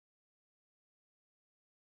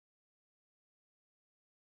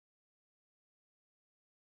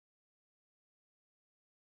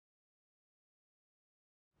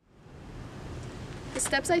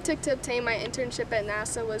steps I took to obtain my internship at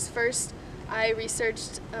NASA was first I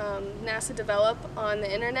researched NASA Develop on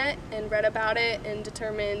the internet and read about it and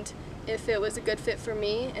determined if it was a good fit for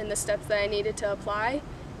me and the steps that I needed to apply.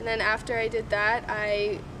 And then after I did that,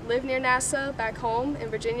 I live near NASA back home in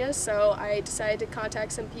Virginia, so I decided to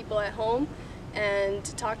contact some people at home and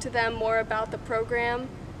talk to them more about the program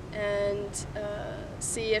and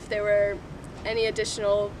see if there were any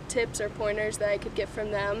additional tips or pointers that I could get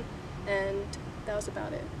from them, and that was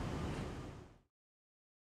about it.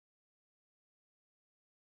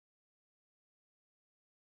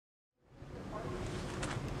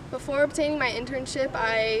 Before obtaining my internship,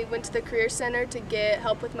 I went to the Career Center to get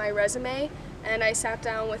help with my resume, and I sat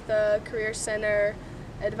down with the Career Center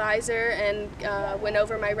advisor and went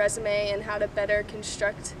over my resume and how to better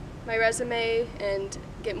construct my resume and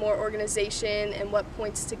get more organization and what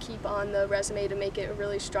points to keep on the resume to make it a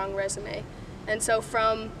really strong resume. And so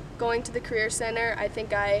from going to the Career Center, I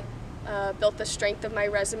think I built the strength of my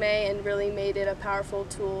resume and really made it a powerful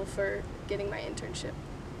tool for getting my internship.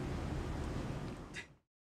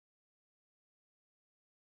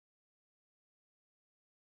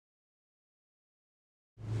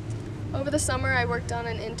 Over the summer, I worked on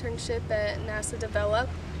an internship at NASA Develop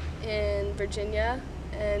in Virginia,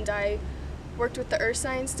 and I worked with the Earth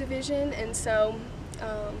Science Division, and so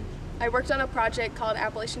I worked on a project called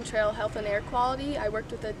Appalachian Trail Health and Air Quality. I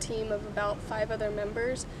worked with a team of about 5 other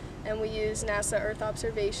members, and we used NASA Earth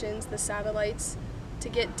observations, the satellites, to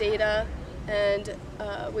get data, and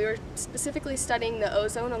we were specifically studying the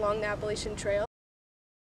ozone along the Appalachian Trail.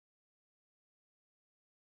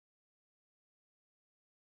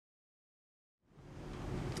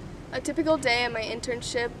 A typical day at my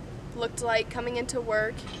internship looked like coming into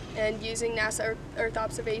work and using NASA Earth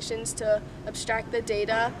observations to abstract the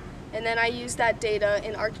data, and then I used that data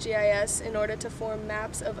in ArcGIS in order to form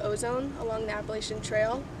maps of ozone along the Appalachian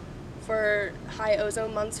Trail for high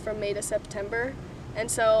ozone months from May to September. And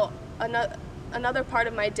so another part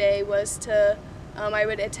of my day was I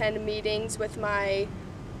would attend meetings with my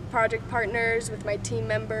project partners, with my team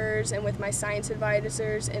members, and with my science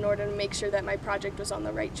advisors in order to make sure that my project was on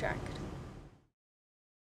the right track.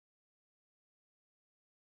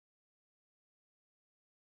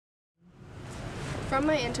 From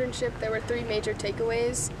my internship, there were 3 major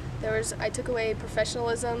takeaways. I took away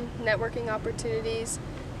professionalism, networking opportunities,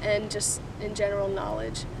 and just in general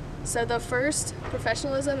knowledge. So the first,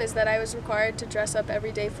 professionalism, is that I was required to dress up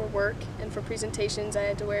every day for work, and for presentations I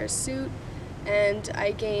had to wear a suit. And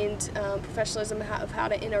I gained professionalism of how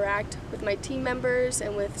to interact with my team members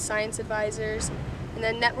and with science advisors. And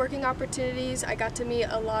then networking opportunities, I got to meet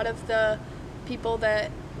a lot of the people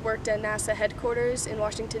that worked at NASA headquarters in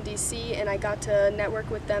Washington, D.C., and I got to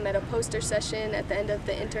network with them at a poster session at the end of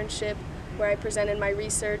the internship where I presented my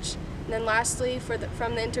research. And then lastly, from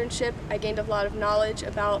the internship, I gained a lot of knowledge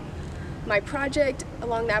about my project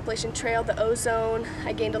along the Appalachian Trail, the ozone.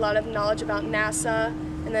 I gained a lot of knowledge about NASA,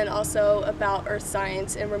 and then also about earth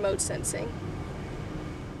science and remote sensing.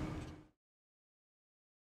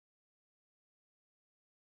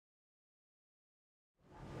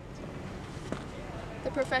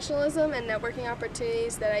 The professionalism and networking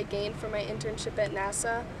opportunities that I gained from my internship at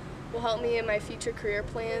NASA will help me in my future career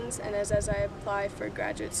plans and as I apply for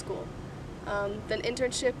graduate school. The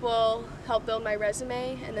internship will help build my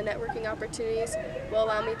resume, and the networking opportunities will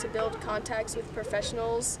allow me to build contacts with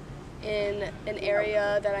professionals in an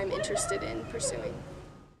area that I'm interested in pursuing.